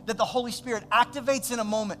gift that the Holy Spirit activates in a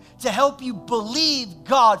moment to help you believe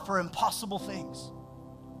God for impossible things.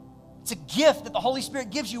 It's a gift that the Holy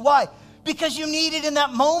Spirit gives you. Why? Because you need it in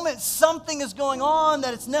that moment. Something is going on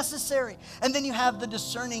that it's necessary. And then you have the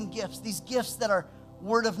discerning gifts, these gifts that are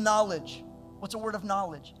word of knowledge. What's a word of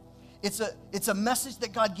knowledge? It's a message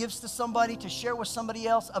that God gives to somebody to share with somebody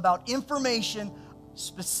else about information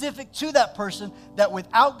specific to that person that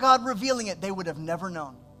without God revealing it, they would have never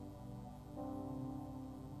known.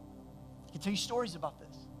 I can tell you stories about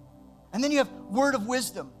this. And then you have word of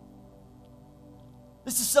wisdom.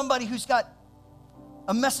 This is somebody who's got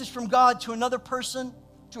a message from God to another person,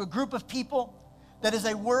 to a group of people, that is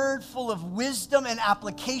a word full of wisdom and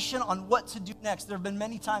application on what to do next. There have been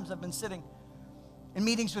many times I've been sitting in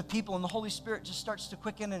meetings with people and the Holy Spirit just starts to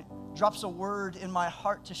quicken and drops a word in my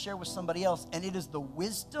heart to share with somebody else. And it is the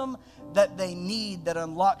wisdom that they need that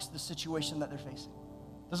unlocks the situation that they're facing.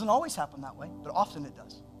 Doesn't always happen that way, but often it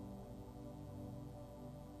does.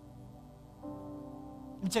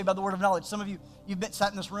 Let me tell you about the word of knowledge. Some of you, you've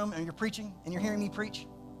sat in this room and you're preaching and you're hearing me preach.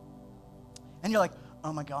 And you're like,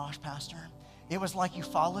 oh my gosh, Pastor, it was like you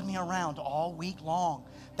followed me around all week long.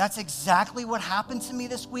 That's exactly what happened to me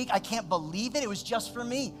this week. I can't believe it. It was just for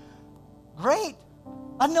me. Great.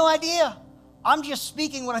 I had no idea. I'm just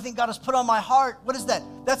speaking what I think God has put on my heart. What is that?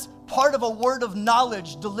 That's part of a word of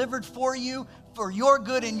knowledge delivered for you for your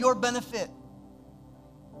good and your benefit.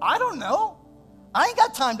 I don't know. I ain't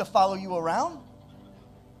got time to follow you around.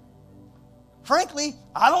 Frankly,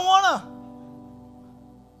 I don't want to.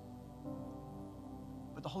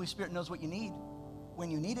 But the Holy Spirit knows what you need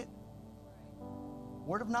when you need it.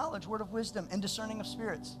 Word of knowledge, word of wisdom, and discerning of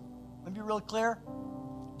spirits. Let me be really clear.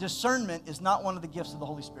 Discernment is not one of the gifts of the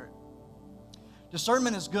Holy Spirit.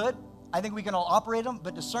 Discernment is good. I think we can all operate them,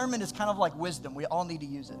 but discernment is kind of like wisdom. We all need to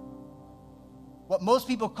use it. What most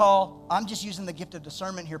people call, I'm just using the gift of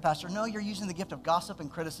discernment here, Pastor. No, you're using the gift of gossip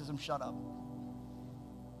and criticism. Shut up.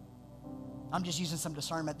 I'm just using some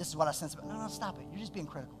discernment. This is what I sense about. No, stop it. You're just being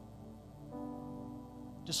critical.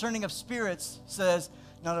 Discerning of spirits says,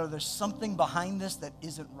 no, there's something behind this that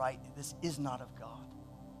isn't right. This is not of God.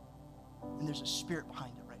 And there's a spirit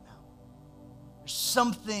behind it right now. There's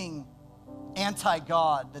something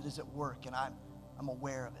anti-God that is at work, and I'm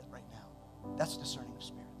aware of it right now. That's discerning of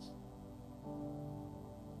spirits.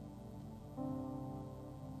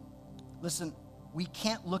 Listen, we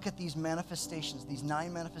can't look at these manifestations, these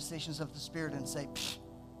 9 manifestations of the Spirit, and say,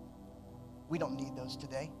 we don't need those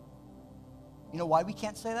today. You know why we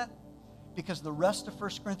can't say that? Because the rest of 1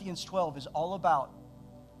 Corinthians 12 is all about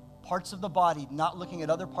parts of the body not looking at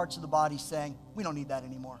other parts of the body saying, we don't need that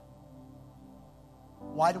anymore.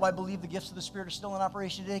 Why do I believe the gifts of the Spirit are still in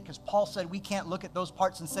operation today? Because Paul said we can't look at those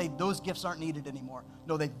parts and say those gifts aren't needed anymore.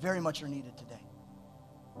 No, they very much are needed today.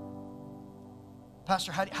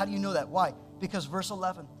 Pastor, how do you know that? Why? Because verse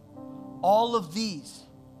 11, all of these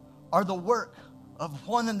are the work of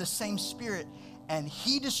one and the same Spirit, and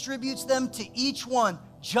He distributes them to each one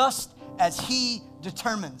just as He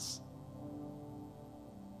determines.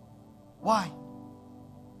 Why?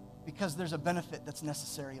 Because there's a benefit that's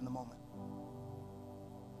necessary in the moment.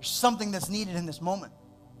 There's something that's needed in this moment.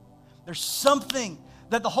 There's something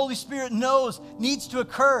that the Holy Spirit knows needs to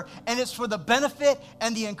occur, and it's for the benefit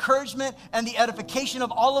and the encouragement and the edification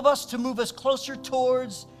of all of us to move us closer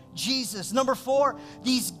towards Jesus. Number 4,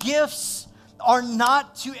 these gifts are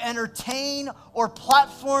not to entertain or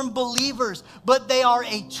platform believers, but they are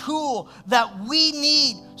a tool that we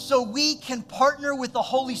need so we can partner with the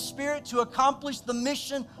Holy Spirit to accomplish the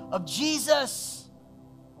mission of Jesus.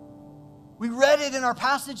 We read it in our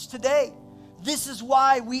passage today. This is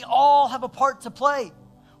why we all have a part to play.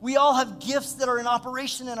 We all have gifts that are in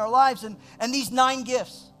operation in our lives, and these 9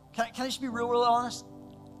 gifts. Can I just be real honest?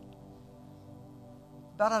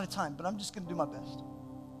 About out of time, but I'm just going to do my best.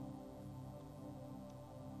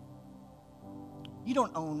 You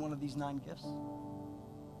don't own one of these 9 gifts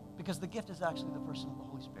because the gift is actually the person of the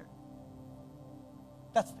Holy Spirit.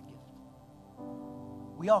 That's the gift.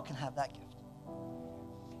 We all can have that gift.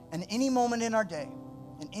 And any moment in our day,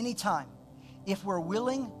 in any time, if we're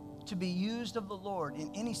willing to be used of the Lord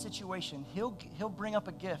in any situation, He'll bring up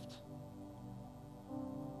a gift.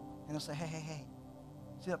 And He'll say, hey,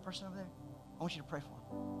 see that person over there? I want you to pray for them.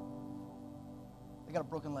 They got a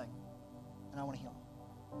broken leg, and I want to heal them.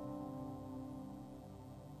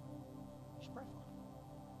 You should pray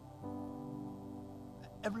for them.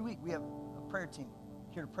 Every week we have a prayer team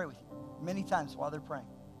here to pray with you. Many times while they're praying,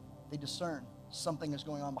 they discern something is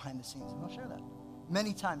going on behind the scenes, and they'll share that.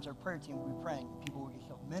 Many times our prayer team will be praying and people will get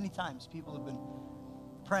healed. Many times people have been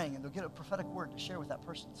praying and they'll get a prophetic word to share with that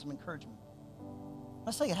person, some encouragement. I'm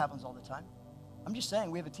not saying it happens all the time. I'm just saying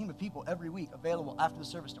we have a team of people every week available after the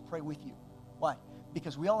service to pray with you. Why?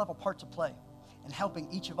 Because we all have a part to play in helping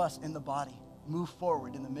each of us in the body move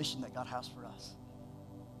forward in the mission that God has for us.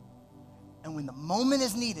 And when the moment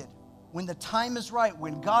is needed, when the time is right,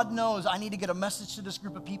 when God knows I need to get a message to this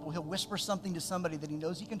group of people, He'll whisper something to somebody that He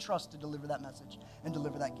knows He can trust to deliver that message and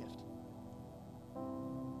deliver that gift.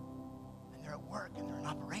 And they're at work and they're in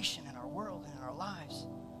operation in our world and in our lives.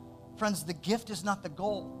 Friends, the gift is not the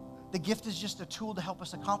goal. The gift is just a tool to help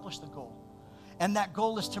us accomplish the goal. And that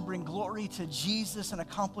goal is to bring glory to Jesus and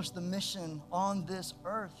accomplish the mission on this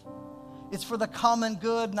earth. It's for the common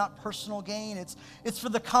good, not personal gain. It's for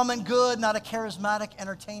the common good, not a charismatic,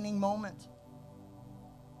 entertaining moment.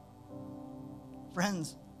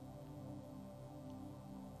 Friends,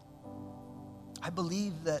 I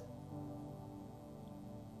believe that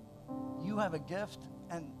you have a gift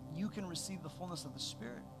and you can receive the fullness of the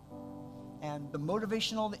Spirit. And the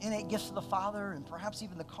motivational, the innate gifts of the Father, and perhaps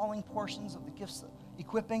even the calling portions of the gifts of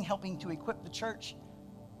equipping, helping to equip the church.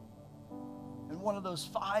 And one of those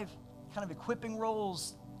 5 kind of equipping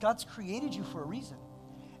roles, God's created you for a reason.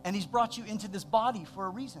 And He's brought you into this body for a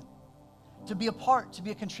reason. To be a part, to be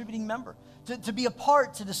a contributing member. To be a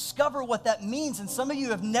part, to discover what that means. And some of you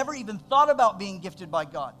have never even thought about being gifted by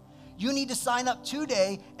God. you need to sign up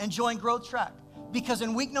today and join Growth Track. Because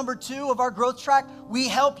in week number 2 of our Growth Track, we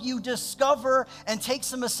help you discover and take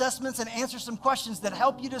some assessments and answer some questions that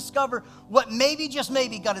help you discover what maybe, just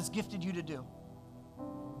maybe, God has gifted you to do.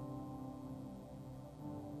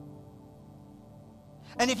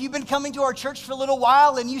 And if you've been coming to our church for a little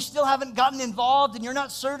while and you still haven't gotten involved and you're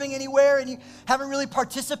not serving anywhere and you haven't really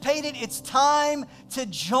participated, it's time to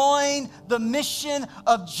join the mission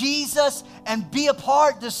of Jesus and be a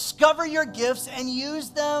part, discover your gifts and use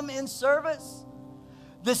them in service.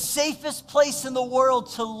 The safest place in the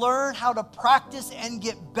world to learn how to practice and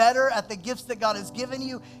get better at the gifts that God has given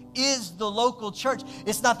you is the local church.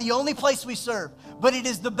 It's not the only place we serve, but it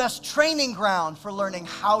is the best training ground for learning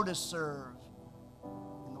how to serve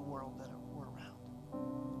in the world that we're around.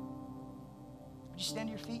 Would you stand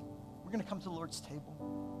to your feet? We're going to come to the Lord's table.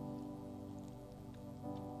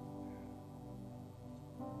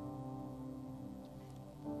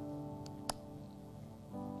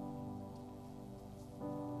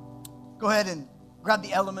 Go ahead and grab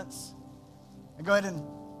the elements. And go ahead and,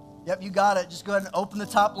 yep, you got it. Just go ahead and open the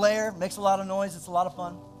top layer. Makes a lot of noise. It's a lot of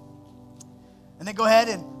fun. And then go ahead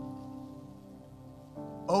and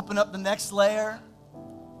open up the next layer.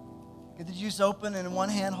 Get the juice open, and in one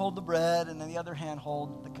hand hold the bread, and in the other hand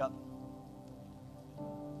hold the cup.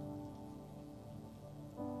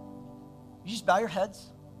 You just bow your heads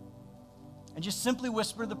and just simply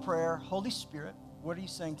whisper the prayer, Holy Spirit, what are you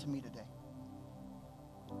saying to me today?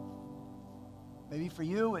 Maybe for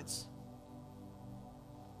you, it's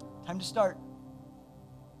time to start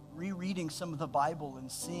rereading some of the Bible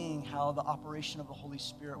and seeing how the operation of the Holy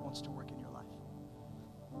Spirit wants to work in your life.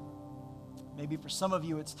 Maybe for some of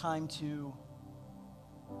you, it's time to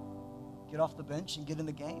get off the bench and get in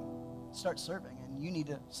the game, start serving, and you need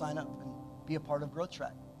to sign up and be a part of Growth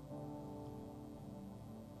Track.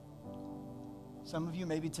 Some of you,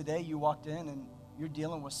 maybe today, you walked in and you're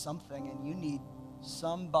dealing with something and you need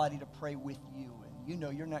somebody to pray with you. You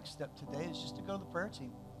know your next step today is just to go to the prayer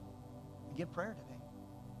team and get prayer today.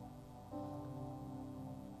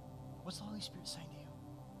 What's the Holy Spirit saying to you?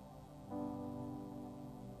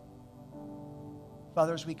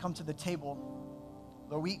 Father, as we come to the table,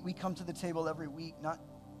 Lord, we come to the table every week, not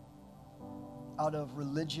out of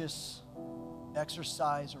religious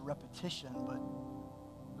exercise or repetition, but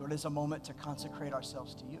Lord, it's a moment to consecrate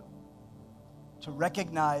ourselves to you, to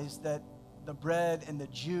recognize that the bread and the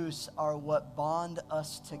juice are what bond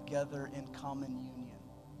us together in common union.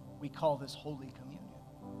 We call this Holy Communion.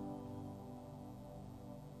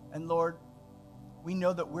 And Lord, we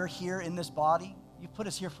know that we're here in this body. You've put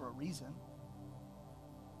us here for a reason.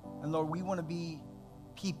 And Lord, we want to be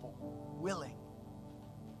people willing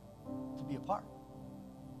to be a part.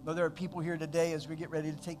 Though there are people here today as we get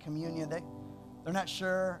ready to take communion, they're not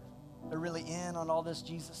sure they're really in on all this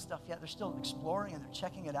Jesus stuff yet. They're still exploring and they're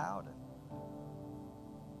checking it out. And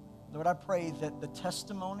Lord, I pray that the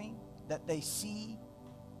testimony that they see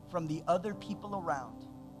from the other people around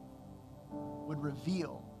would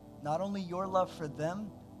reveal not only your love for them,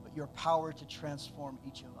 but your power to transform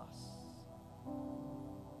each of us.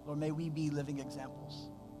 Lord, may we be living examples.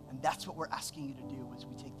 And that's what we're asking you to do as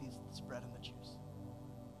we take this bread and the juice.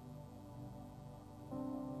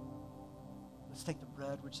 Let's take the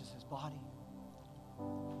bread, which is his body.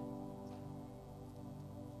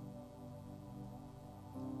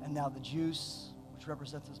 And now the juice, which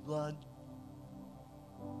represents his blood.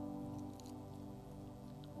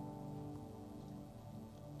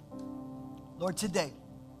 Lord, today,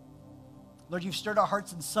 Lord, you've stirred our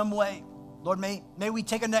hearts in some way. Lord, may we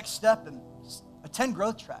take a next step and attend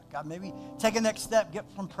Growth Track. God, may we take a next step, get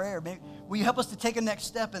from prayer. Will you help us to take a next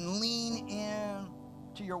step and lean in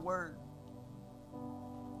to your word?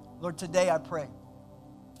 Lord, today I pray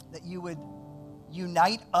that you would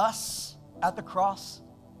unite us at the cross,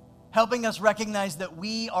 helping us recognize that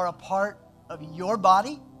we are a part of your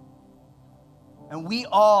body, and we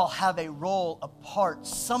all have a role, a part,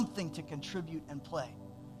 something to contribute and play.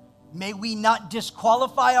 May we not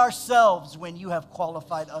disqualify ourselves when you have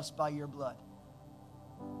qualified us by your blood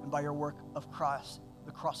and by your work of Christ,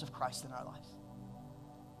 the cross of Christ in our lives.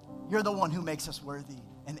 You're the one who makes us worthy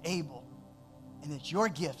and able, and it's your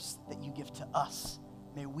gifts that you give to us.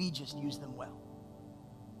 May we just use them well.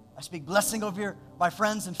 I speak blessing over my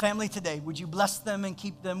friends and family today. Would you bless them and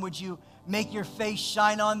keep them? Would you make your face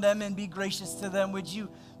shine on them and be gracious to them? Would you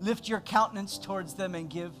lift your countenance towards them and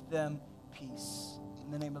give them peace?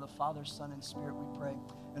 In the name of the Father, Son, and Spirit we pray.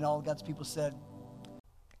 And all God's people said,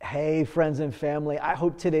 Hey, friends and family, I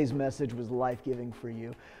hope today's message was life-giving for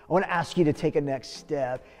you. I want to ask you to take a next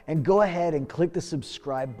step and go ahead and click the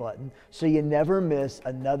subscribe button so you never miss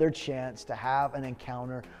another chance to have an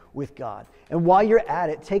encounter with God. And while you're at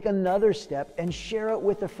it, take another step and share it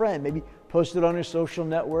with a friend. Maybe post it on your social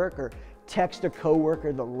network or text a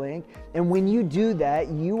coworker the link. And when you do that,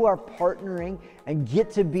 you are partnering and get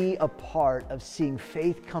to be a part of seeing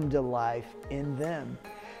faith come to life in them.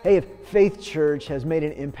 Hey, if Faith Church has made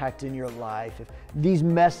an impact in your life, if these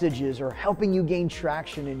messages are helping you gain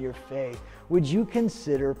traction in your faith, would you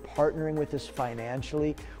consider partnering with us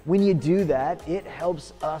financially? When you do that, it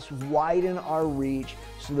helps us widen our reach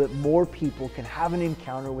so that more people can have an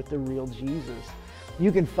encounter with the real Jesus.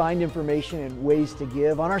 You can find information and ways to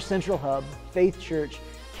give on our central hub,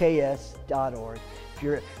 faithchurchks.org.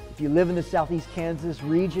 If you live in the Southeast Kansas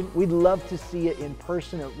region, we'd love to see you in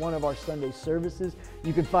person at one of our Sunday services.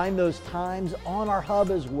 You can find those times on our hub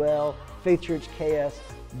as well,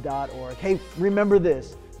 faithchurchks.org. Hey, remember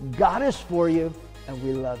this, God is for you and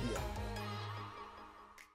we love you.